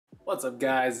What's up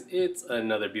guys? It's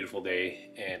another beautiful day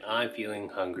and I'm feeling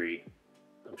hungry.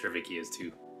 I'm sure Vicky is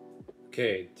too.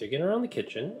 Okay, digging around the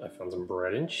kitchen, I found some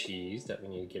bread and cheese that we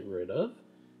need to get rid of.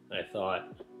 And I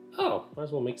thought, oh, might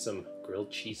as well make some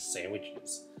grilled cheese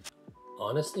sandwiches.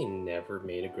 Honestly, never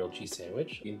made a grilled cheese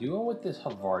sandwich. You can do it with this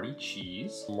Havarti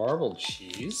cheese. Marbled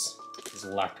cheese is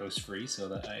lactose free so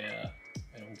that I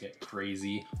don't get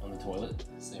crazy on the toilet.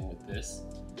 Same with this.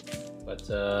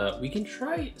 But we can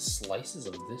try slices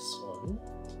of this one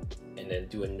and then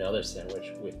do another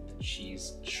sandwich with the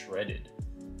cheese shredded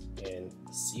and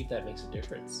see if that makes a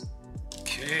difference.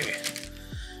 Okay,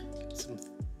 get some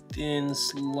thin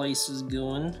slices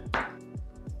going.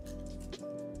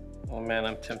 Oh man,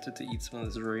 I'm tempted to eat some of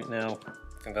this right now.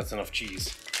 I think that's enough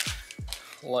cheese.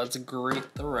 Let's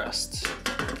grate the rest.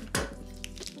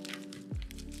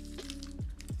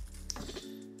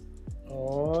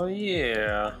 Oh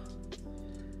yeah.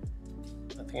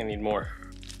 I think I need more.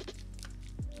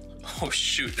 Oh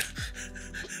shoot.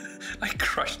 I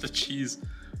crushed the cheese.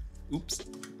 Oops.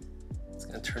 It's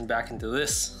gonna turn back into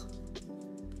this.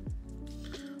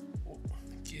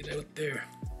 Get out there.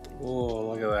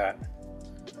 Oh, look at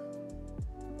that.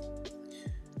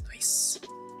 Nice.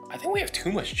 I think we have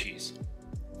too much cheese.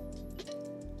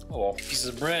 Oh well, pieces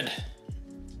of bread.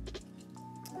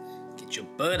 Get your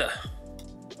butter.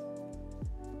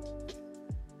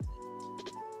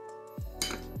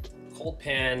 Cold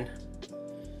pan,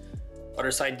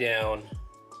 butter side down,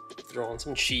 throw on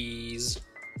some cheese,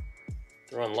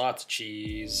 throw on lots of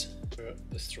cheese.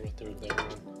 Let's throw a third layer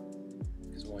on,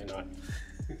 because why not?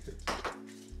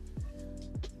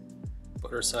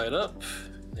 Butter side up,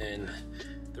 then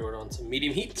throw it on some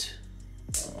medium heat.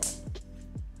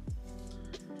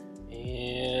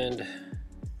 And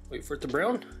wait for it to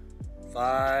brown,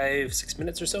 5-6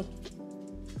 minutes or so.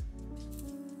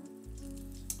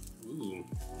 Ooh.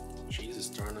 Cheese is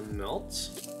starting to melt.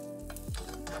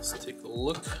 Let's take a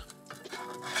look.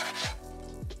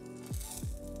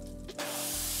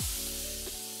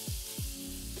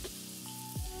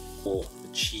 Oh, the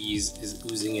cheese is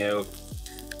oozing out.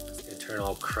 It's gonna turn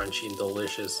all crunchy and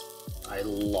delicious. I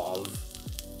love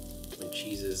when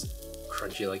cheese is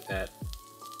crunchy like that.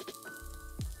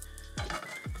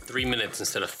 3 minutes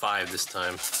instead of 5 this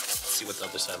time. Let's see what the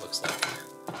other side looks like.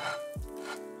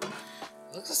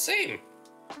 It looks the same.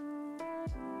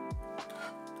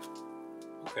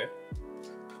 Okay.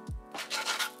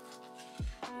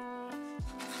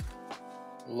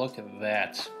 Look at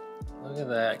that. Look at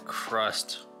that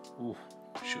crust. Ooh,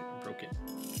 shoot, I broke it.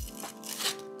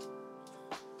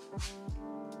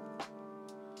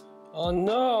 Oh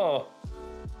no!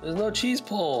 There's no cheese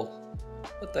pull.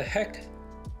 What the heck?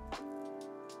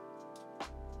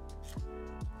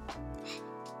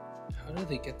 How did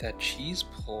they get that cheese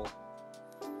pull?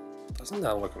 Doesn't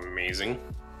that look amazing?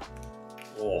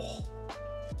 Oh.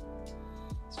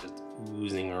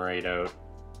 Oozing right out.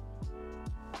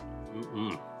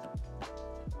 Mm-mm.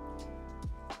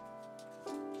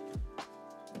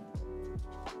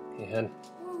 Hey, hun.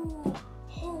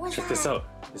 Oh, what's check that? this out.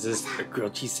 This is a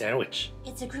grilled cheese sandwich.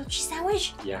 It's a grilled cheese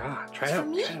sandwich? Yeah, try It's it out. for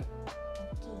me? Try it out.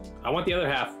 Okay. I want the other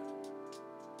half.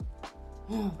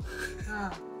 Oh.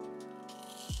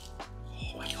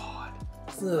 Oh my god.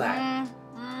 Listen to that.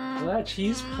 Look at that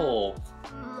cheese pull.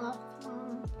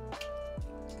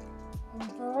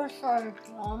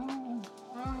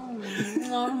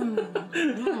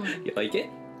 You like it?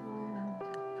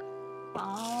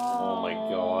 Oh my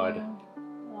god.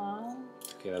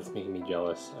 Okay, that's making me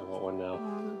jealous. I want one now.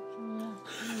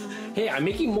 Hey, I'm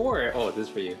making more. Oh, this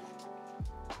is for you.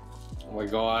 Oh my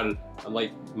god. I'm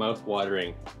like mouth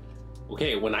watering.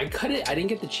 Okay, when I cut it, I didn't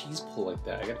get the cheese pull like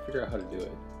that. I gotta figure out how to do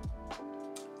it.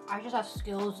 I just have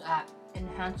skills at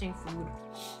enhancing food.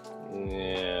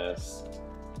 Yes.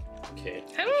 Okay.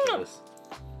 I don't know.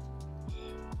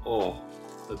 Oh,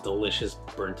 the delicious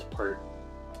burnt part.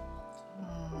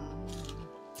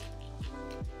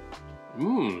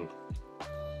 Mmm.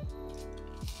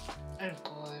 That's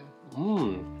good.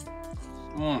 Mmm.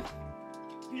 Mmm.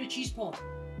 Eat a cheese pull.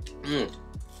 Mmm.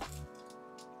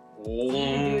 Oh.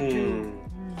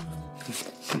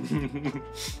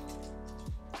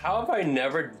 How have I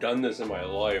never done this in my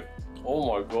life? Oh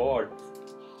my god.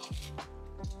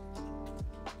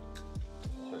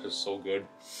 This is so good.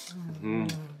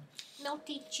 Mm.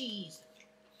 Melty cheese.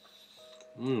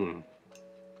 Mmm.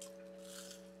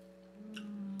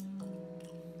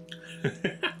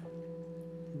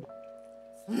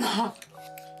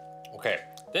 Okay,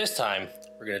 this time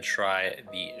we're gonna try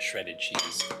the shredded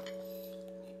cheese.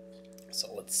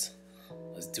 So let's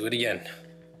do it again.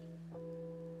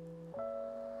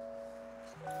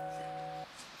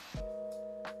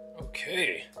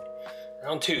 Okay,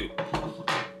 Round 2.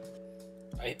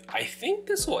 I think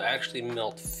this will actually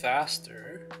melt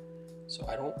faster, so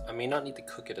I may not need to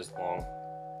cook it as long.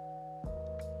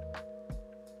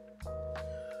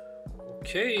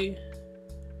 Okay.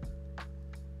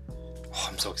 Oh,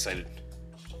 I'm so excited.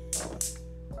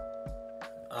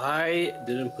 I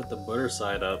didn't put the butter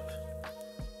side up.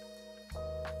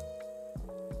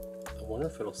 I wonder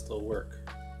if it'll still work.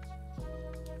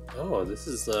 Oh,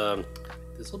 this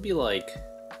will be like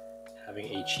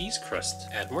having a cheese crust.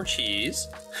 Add more cheese.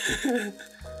 And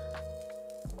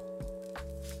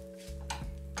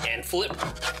flip.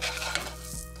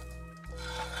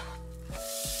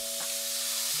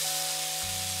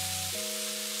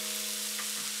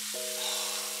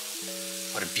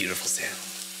 What a beautiful sound.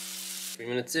 3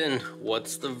 minutes in,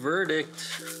 what's the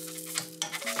verdict?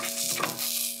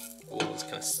 Oh, it's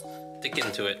gonna stick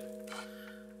into it.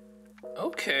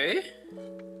 Okay.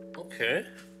 Okay.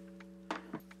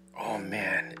 Oh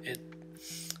man, it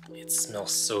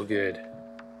smells so good.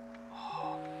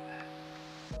 Oh,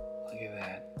 look at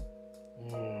that.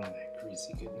 That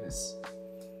greasy goodness.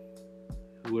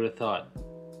 Who would have thought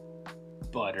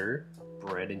butter,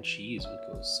 bread, and cheese would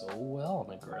go so well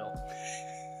on a grill?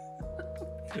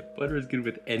 Butter is good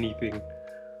with anything.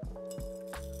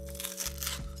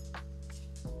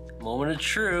 Moment of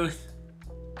truth.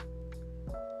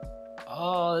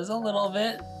 Oh, there's a little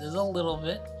bit. There's a little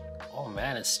bit. Oh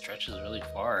man, it stretches really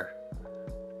far.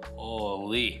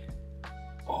 Holy.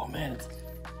 Oh man,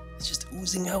 it's just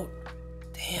oozing out.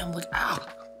 Damn, look, ow.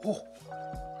 Oh,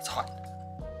 it's hot.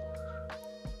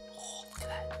 Oh, look at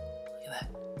that. Look at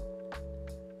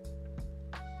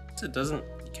that. It doesn't,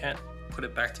 you can't put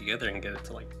it back together and get it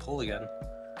to like pull again.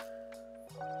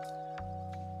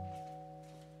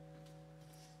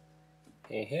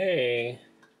 Hey, hey.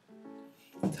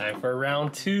 Time for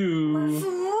round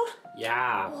 2.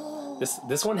 Yeah. Oh.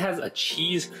 This one has a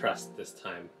cheese crust this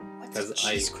time. What's a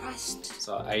cheese crust?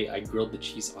 So I grilled the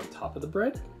cheese on top of the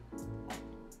bread.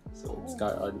 So it's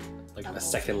got like a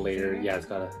second layer. Yeah, it's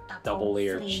got a double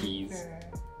layer of cheese.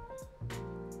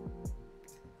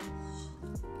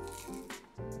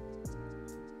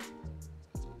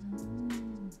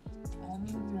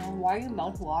 Why are you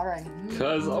mouth watering?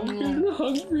 Cause I'm getting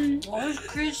hungry. Oh, it's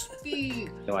crispy.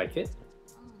 You like it?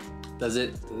 Does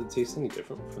it taste any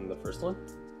different from the first one?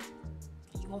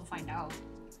 You won't find out.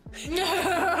 Hey!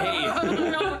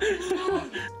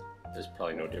 There's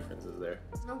probably no difference, is there?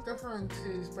 No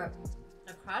differences, but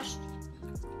the crust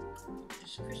is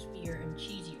crispier and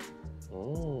cheesier.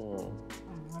 Oh.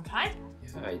 Want to try?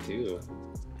 Yeah, I do.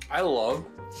 I love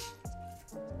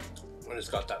when it's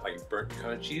got that like burnt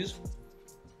kind of cheese.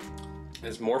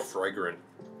 It's more fragrant.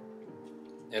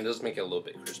 And it does make it a little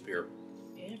bit crispier.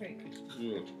 It is very crispy.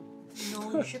 Mm.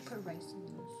 No, you should put rice in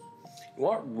this. You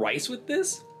want rice with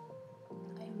this?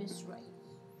 I miss rice.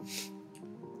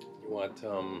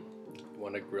 You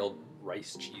want a grilled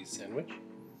rice cheese sandwich?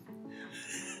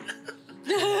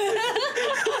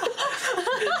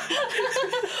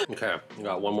 Okay, we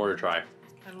got one more to try.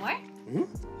 One more? Mm-hmm.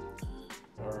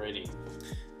 Alrighty.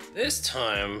 This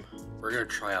time, we're gonna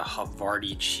try a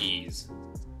Havarti cheese.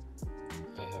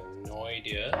 I have no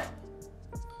idea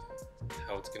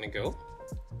how it's gonna go.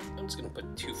 I'm just gonna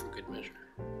put 2 for good measure.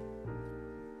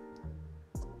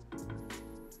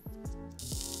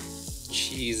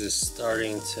 Cheese is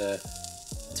starting to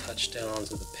touch down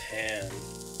onto the pan.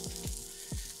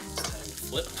 It's time to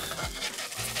flip.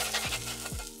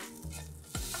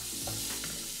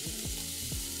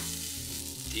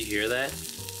 Do you hear that?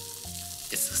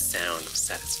 It's the sound of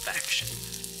satisfaction.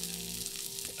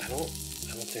 I don't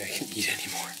think I can eat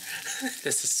anymore.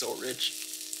 This is so rich.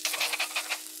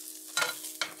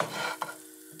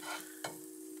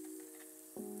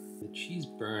 The cheese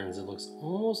burns. It looks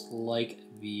almost like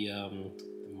the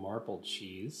marbled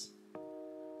cheese. I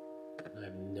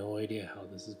have no idea how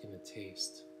this is gonna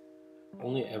taste.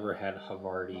 Only ever had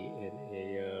Havarti in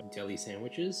a deli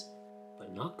sandwiches,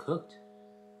 but not cooked.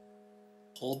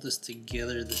 Hold this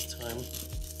together this time.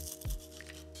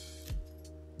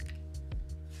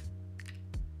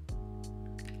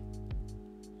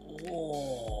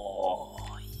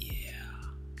 Oh, yeah.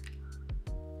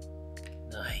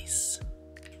 Nice.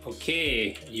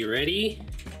 Okay, you ready?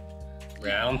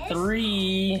 Round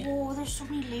 3. Oh, there's so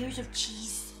many layers of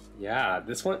cheese. Yeah,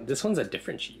 this one's a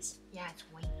different cheese. Yeah, it's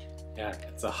white. Yeah,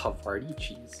 it's a Havarti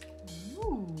cheese.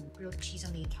 Ooh, grilled cheese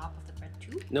on the top of the bread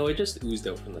too? No, it just oozed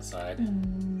out from the side.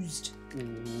 Oozed.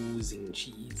 Oozing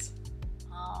cheese.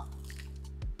 Ah.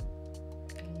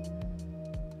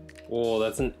 Whoa,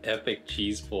 that's an epic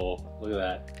cheese pull. Look at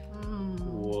that.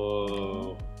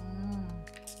 Whoa.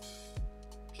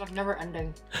 It's like never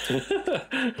ending.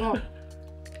 Oh.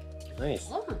 Nice.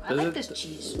 Oh, I Does like it- this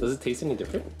cheese. Does it taste any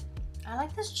different? I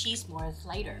like this cheese more. It's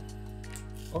lighter.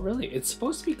 Oh, really? It's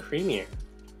supposed to be creamier.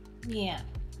 Yeah.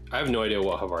 I have no idea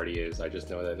what Havarti is. I just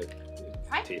know that it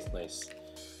Try. tastes nice.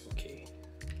 Okay.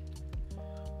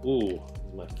 Ooh, this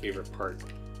is my favorite part.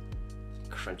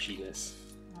 Crunchiness.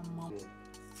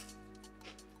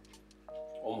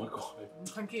 Oh my god.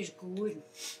 Crunchy is good.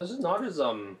 This is not as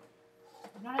Not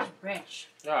as rich.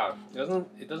 yeah,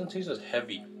 it doesn't taste as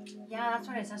heavy. Yeah, that's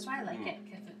what it is. That's why I like it.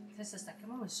 Because the second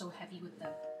one was so heavy with the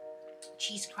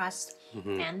cheese crust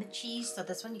and the cheese. So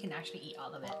this one you can actually eat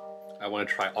all of it. I want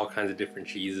to try all kinds of different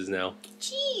cheeses now.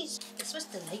 Cheese! This was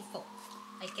delightful.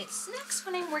 I get snacks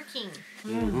when I'm working.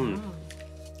 Who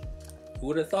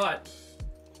would have thought?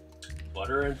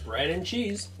 Butter and bread and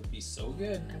cheese would be so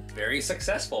good. Very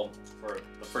successful for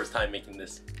the first time making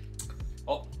this.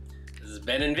 Oh, this is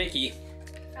Ben and Vicky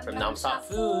from Namsat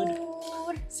Food.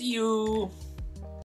 See you.